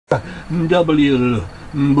W.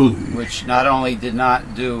 Bush. Which not only did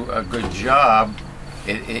not do a good job,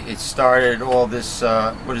 it started all this,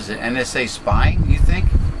 what is it, NSA spying, you think?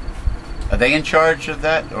 Are they in charge of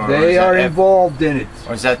that? Or they are involved in it.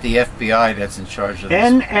 Or is that the FBI that's in charge of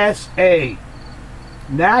this? NSA,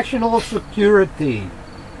 National Security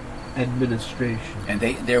Administration. And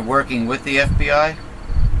they're working with the FBI?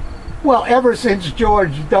 Well, ever since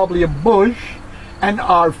George W. Bush and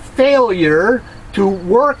our failure to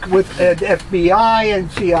work with the FBI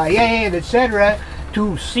and CIA and etc.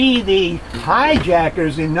 to see the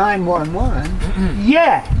hijackers in 911,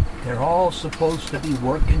 yeah, they're all supposed to be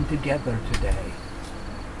working together today.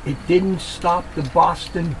 It didn't stop the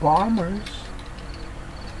Boston bombers.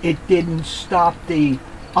 It didn't stop the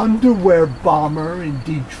underwear bomber in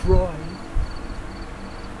Detroit.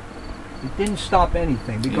 It didn't stop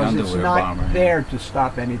anything because it's not there to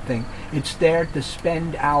stop anything. It's there to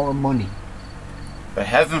spend our money. But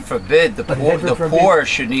heaven forbid the poor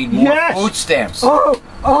should need more food stamps.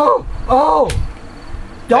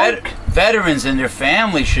 Veterans and their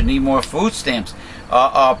families should need more food stamps.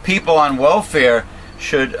 People on welfare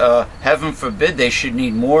should, heaven forbid, they should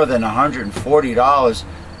need more than $140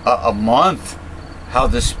 a month. How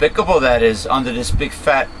despicable that is under this big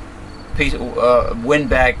fat piece,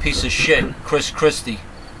 windbag piece of shit, Chris Christie.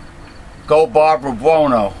 Go Barbara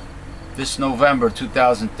Buono. This November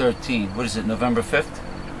 2013. What is it, November 5th?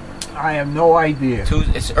 I have no idea.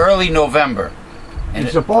 It's early November. And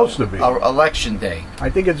it's supposed to be. Election day. I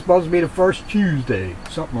think it's supposed to be the first Tuesday,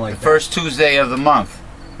 something like that. The first Tuesday of the month.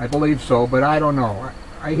 I believe so, but I don't know.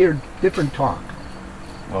 I hear different talk.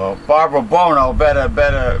 Well, Barbara Buono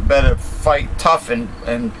better fight tough and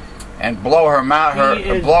blow her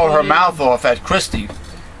mouth off at Christie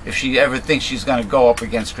if she ever thinks she's going to go up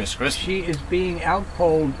against Chris Christie. She is being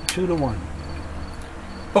outpolled 2-1.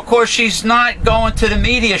 Because she's not going to the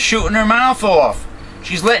media shooting her mouth off.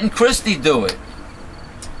 She's letting Christie do it.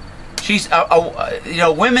 She's you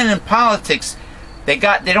know, women in politics, they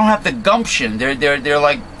don't have the gumption.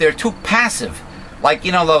 They're too passive. Like,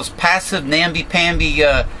 you know, those passive namby-pamby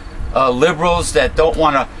liberals that don't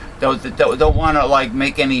want to like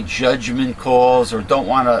make any judgment calls or don't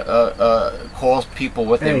want to call people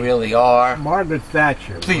what they really are. Margaret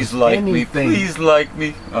Thatcher. Please like me. Please like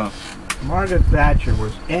me. Oh. Margaret Thatcher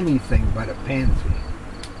was anything but a pansy.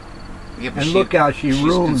 Yeah, but and look how she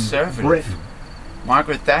ruined Britain.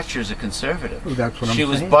 Margaret Thatcher's a conservative. Well, that's what I'm saying. She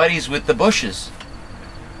was buddies with the Bushes.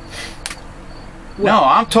 Well, no,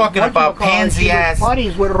 I'm talking about pansy-ass.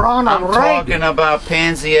 Buddies with Ronald Reagan. I'm talking about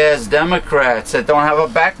pansy-ass Democrats that don't have a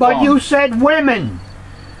backbone. But you said women.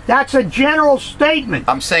 That's a general statement.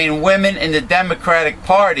 I'm saying women in the Democratic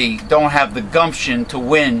Party don't have the gumption to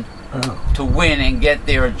win, and get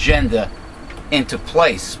their agenda into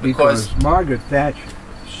place because Margaret Thatcher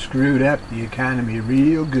screwed up the economy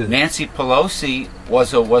real good. Nancy Pelosi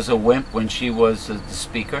was a wimp when she was the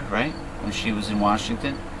speaker, right? When she was in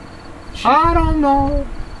Washington. I don't know.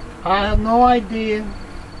 I have no idea.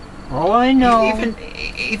 All I know,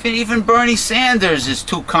 even Bernie Sanders is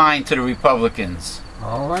too kind to the Republicans.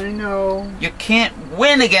 All I know, you can't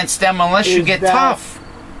win against them unless you get tough.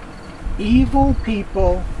 Evil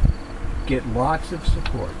people get lots of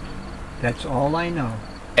support. That's all I know.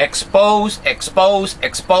 Expose, expose,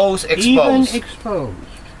 expose, expose. Even exposed.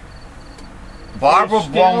 Barbara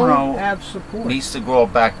Buono have support. Needs to grow a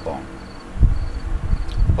backbone.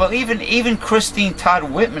 Well, even Christine Todd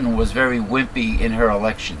Whitman was very wimpy in her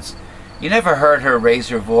elections. You never heard her raise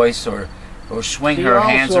her voice or swing her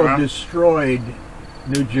hands around. She also destroyed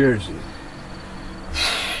New Jersey.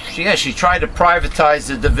 Yeah, she tried to privatize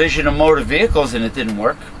the division of motor vehicles and it didn't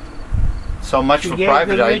work. So much for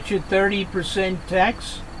privatizing. She gave the rich a 30%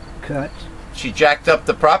 tax cut. She jacked up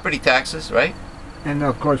the property taxes, right? And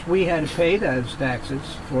of course we had to pay those taxes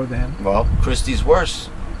for them. Well, Christie's worse.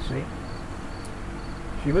 See?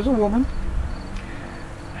 She was a woman.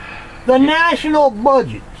 The national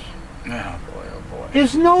budget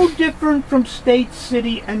is no different from state,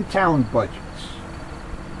 city, and town budgets.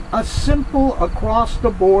 A simple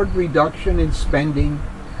across-the-board reduction in spending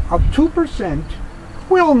of 2%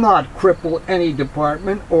 will not cripple any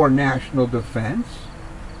department or national defense.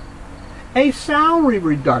 A salary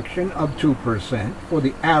reduction of 2% for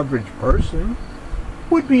the average person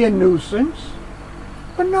would be a nuisance,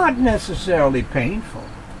 but not necessarily painful.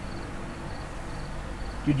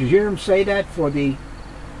 Did you hear him say that for the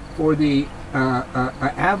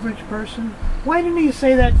average person? Why didn't he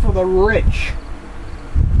say that for the rich?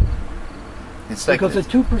 It's like because a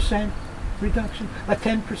 2% reduction, a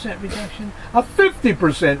 10% reduction, a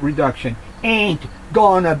 50% reduction ain't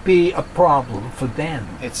gonna be a problem for them.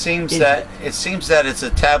 It seems that it's a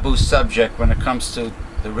taboo subject when it comes to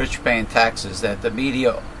the rich paying taxes, that the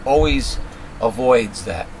media always avoids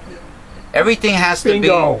that. Everything has to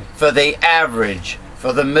Bingo. be for the average,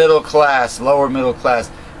 for the middle class, lower middle class.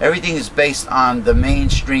 Everything is based on the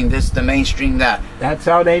mainstream this, the mainstream that. That's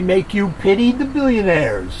how they make you pity the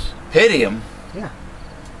billionaires. Pity them? Yeah.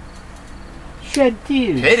 Shed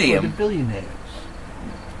tears Pity for 'em? the billionaires.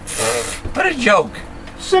 What a joke.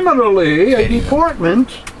 Similarly, a Pity 'em. department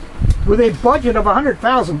with a budget of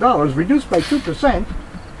 $100,000 reduced by 2%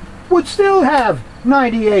 would still have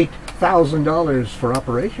 $98,000 for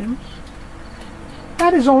operations.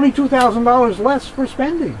 That is only $2,000 less for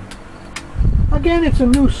spending. Again, it's a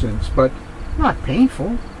nuisance, but not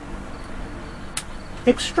painful.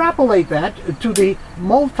 Extrapolate that to the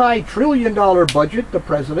multi-trillion-dollar budget the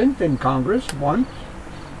President and Congress want,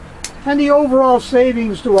 and the overall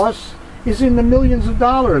savings to us is in the millions of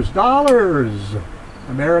dollars.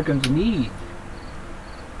 Americans need.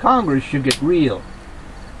 Congress should get real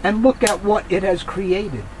and look at what it has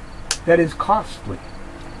created that is costly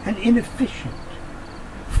and inefficient.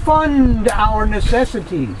 Fund our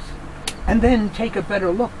necessities and then take a better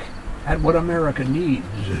look at what America needs.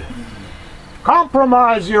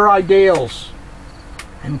 Compromise your ideals,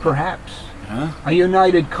 and perhaps a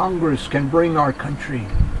united Congress can bring our country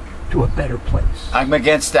to a better place. I'm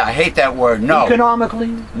against that. I hate that word. No.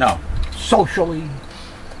 Economically, No. socially,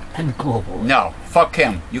 and globally. No. Fuck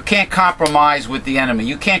him. You can't compromise with the enemy.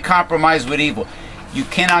 You can't compromise with evil. You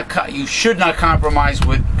cannot. You should not compromise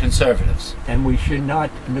with conservatives. And we should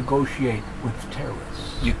not negotiate with terrorists.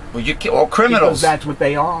 Or criminals. Because that's what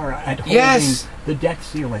they are at holding Yes. the debt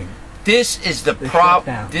ceiling. This is the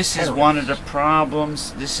problem. This is one of the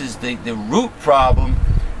problems. This is the root problem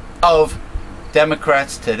of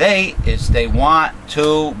Democrats today, is they want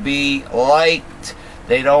to be liked.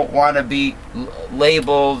 They don't want to be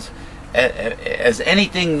labeled as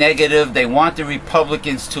anything negative. They want the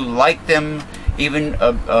Republicans to like them. Even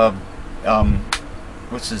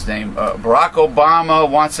what's his name? Barack Obama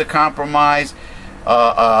wants to compromise.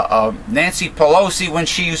 Nancy Pelosi, when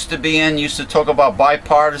she used to talk about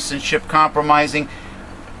bipartisanship, compromising.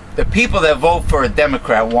 The people that vote for a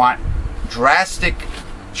Democrat want drastic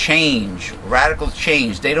change, radical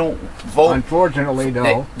change. They don't vote. Unfortunately,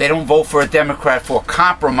 though, they don't vote for a Democrat for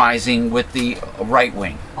compromising with the right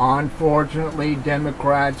wing. Unfortunately,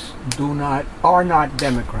 Democrats are not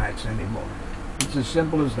Democrats anymore. It's as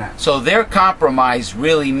simple as that. So their compromise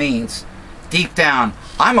really means, deep down,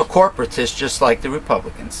 I'm a corporatist just like the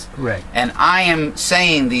Republicans. Correct. And I am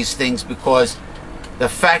saying these things because the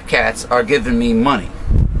fat cats are giving me money.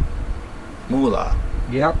 Moolah.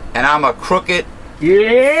 Yep. And I'm a crooked,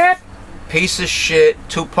 Yep. piece of shit,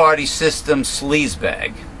 two-party system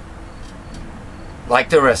sleazebag. Like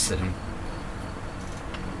the rest of them.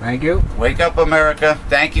 Thank you. Wake up, America.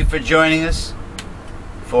 Thank you for joining us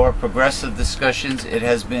for Progressive Discussions. It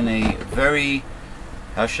has been a very,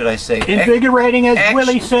 how should I say? Invigorating, as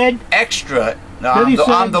Willie said. Extra. No,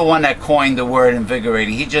 I'm the one that coined the word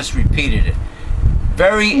invigorating. He just repeated it.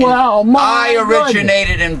 I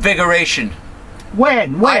originated invigoration.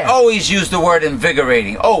 When? I always use the word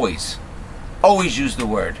invigorating. Always. Always use the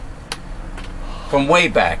word. From way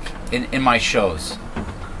back in my shows.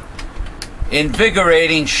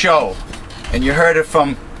 Invigorating show. And you heard it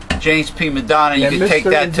from James P. Madonna. You can take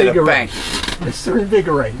that to the bank. Mr.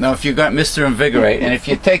 Invigorate. No, if you got Mr. Invigorate. And if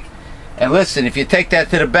you take... And listen, if you take that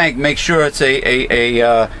to the bank, make sure it's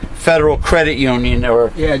a federal credit union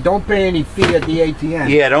or... Yeah, don't pay any fee at the ATM.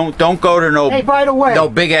 Yeah, don't go to no... Hey, by the way... No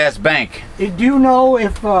big-ass bank. Do you know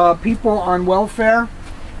if people on welfare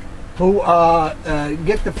who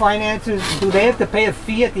get the finances, do they have to pay a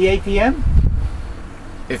fee at the ATM?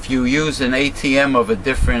 If you use an ATM of a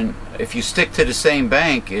different... If you stick to the same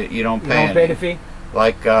bank, you don't pay. You don't pay the fee?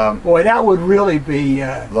 Like... Boy, that would really be...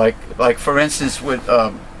 Like, for instance, with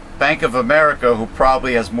Bank of America, who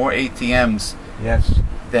probably has more ATMs... Yes.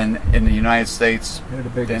 Than in the United States,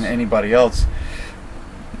 than anybody else.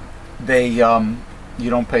 They, you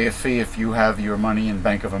don't pay a fee if you have your money in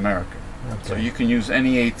Bank of America. Okay. So you can use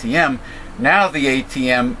any ATM. Now the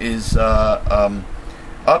ATM is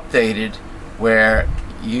updated, where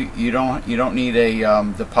you don't need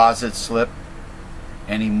a deposit slip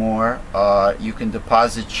anymore. You can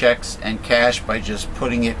deposit checks and cash by just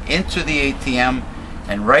putting it into the ATM,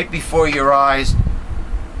 and right before your eyes,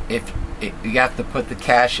 you have to put the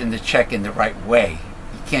cash and the check in the right way.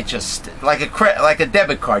 You can't just like a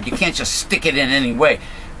debit card. You can't just stick it in any way.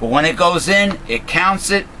 But when it goes in, it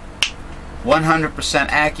counts it. 100%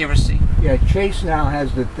 accuracy. Yeah, Chase now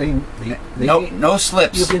has the thing. No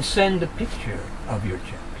slips. You can send a picture of your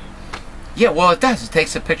checks. Yeah, well, it does. It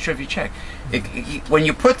takes a picture of your check. When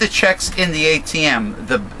you put the checks in the ATM,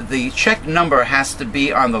 the check number has to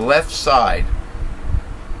be on the left side,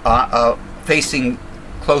 facing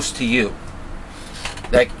close to you.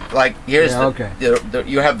 Like here's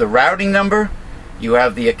you have the routing number, you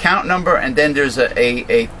have the account number, and then there's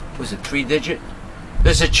a was it 3-digit?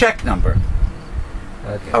 There's a check number.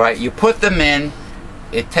 Okay. All right, you put them in.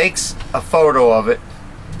 It takes a photo of it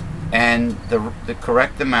and the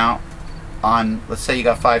correct amount on. Let's say you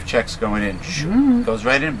got 5 checks going in. Goes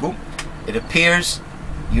right in. Boom. It appears.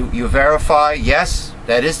 You verify. Yes,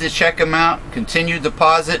 that is the check amount. Continue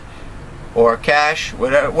deposit or cash,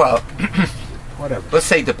 whatever. Well, whatever. Let's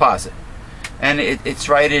say deposit, and it's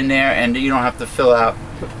right in there, and you don't have to fill out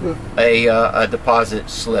a deposit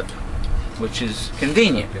slip, which is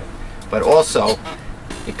convenient. Okay. But also,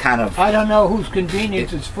 it kind of... I don't know whose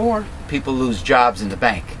convenience it's for. People lose jobs in the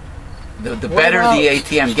bank. The better the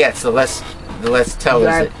ATM gets, the less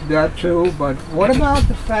tellers it. That too, but what about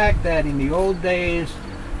the fact that in the old days,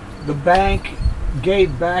 the bank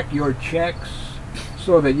gave back your checks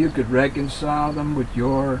so that you could reconcile them with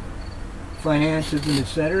your finances and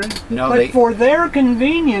etc.? No, but for their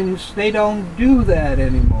convenience, they don't do that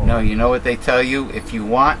anymore. No, you know what they tell you? If you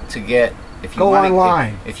want to get... Go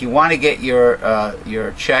online. If you want to get your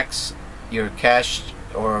checks, your cash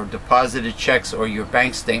or deposited checks or your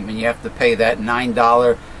bank statement, you have to pay that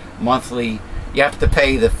 $9 monthly. You have to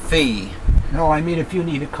pay the fee. No, I mean if you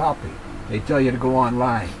need a copy, they tell you to go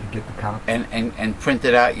online and get the copy and print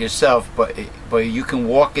it out yourself. But you can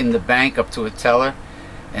walk in the bank up to a teller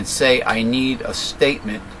and say, I need a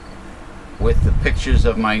statement with the pictures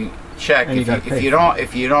of my check. If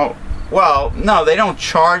you don't, well, no, they don't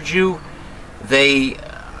charge you.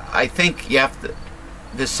 I think you have to.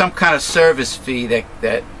 There's some kind of service fee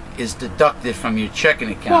that is deducted from your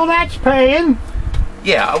checking account. Well, that's paying.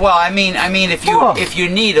 Yeah. Well, I mean, if you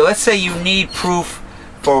need, let's say you need proof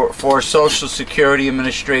for Social Security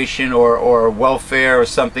Administration or welfare or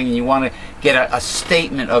something, and you want to get a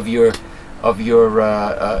statement of your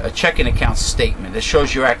a checking account statement that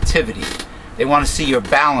shows your activity. They want to see your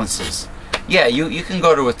balances. Yeah, you can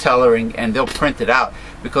go to a teller and they'll print it out,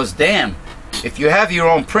 because damn. If you have your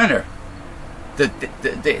own printer, the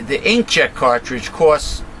inkjet cartridge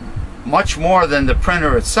costs much more than the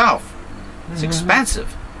printer itself. It's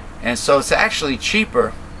expensive, and so it's actually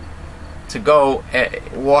cheaper to go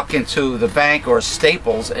walk into the bank or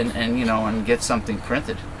Staples and get something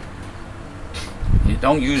printed. You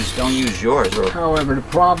don't use yours. However, the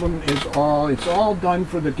problem is it's all done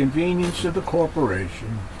for the convenience of the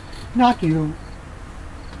corporation, not you.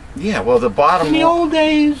 Yeah, well, the bottom... In the old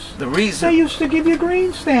days, they used to give you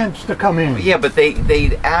green stamps to come in. Yeah, but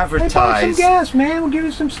they'd advertise... Hey, buy some gas, man. We'll give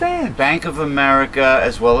you some stamps. Bank of America,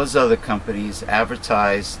 as well as other companies,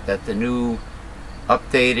 advertise that the new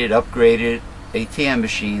updated, upgraded ATM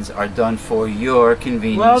machines are done for your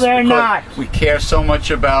convenience. Well, they're not. We care so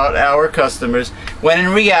much about our customers, when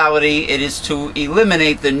in reality, it is to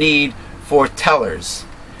eliminate the need for tellers.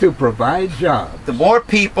 To provide jobs. The more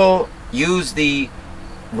people use the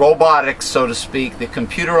robotics, so to speak, the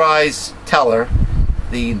computerized teller,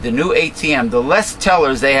 the new ATM, the less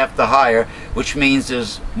tellers they have to hire, which means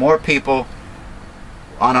there's more people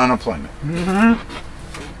on unemployment.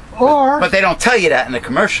 But they don't tell you that in the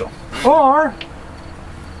commercial. Or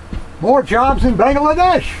more jobs in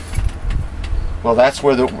Bangladesh. Well, that's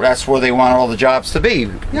where they want all the jobs to be.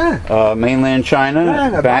 Yeah. Mainland China,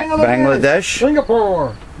 Bangladesh,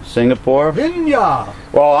 Singapore, India.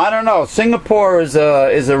 Well, I don't know. Singapore is a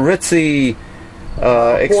ritzy,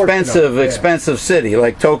 expensive city,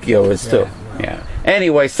 like Tokyo is too. Yeah.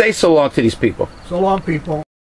 Anyway, say so long to these people. So long, people.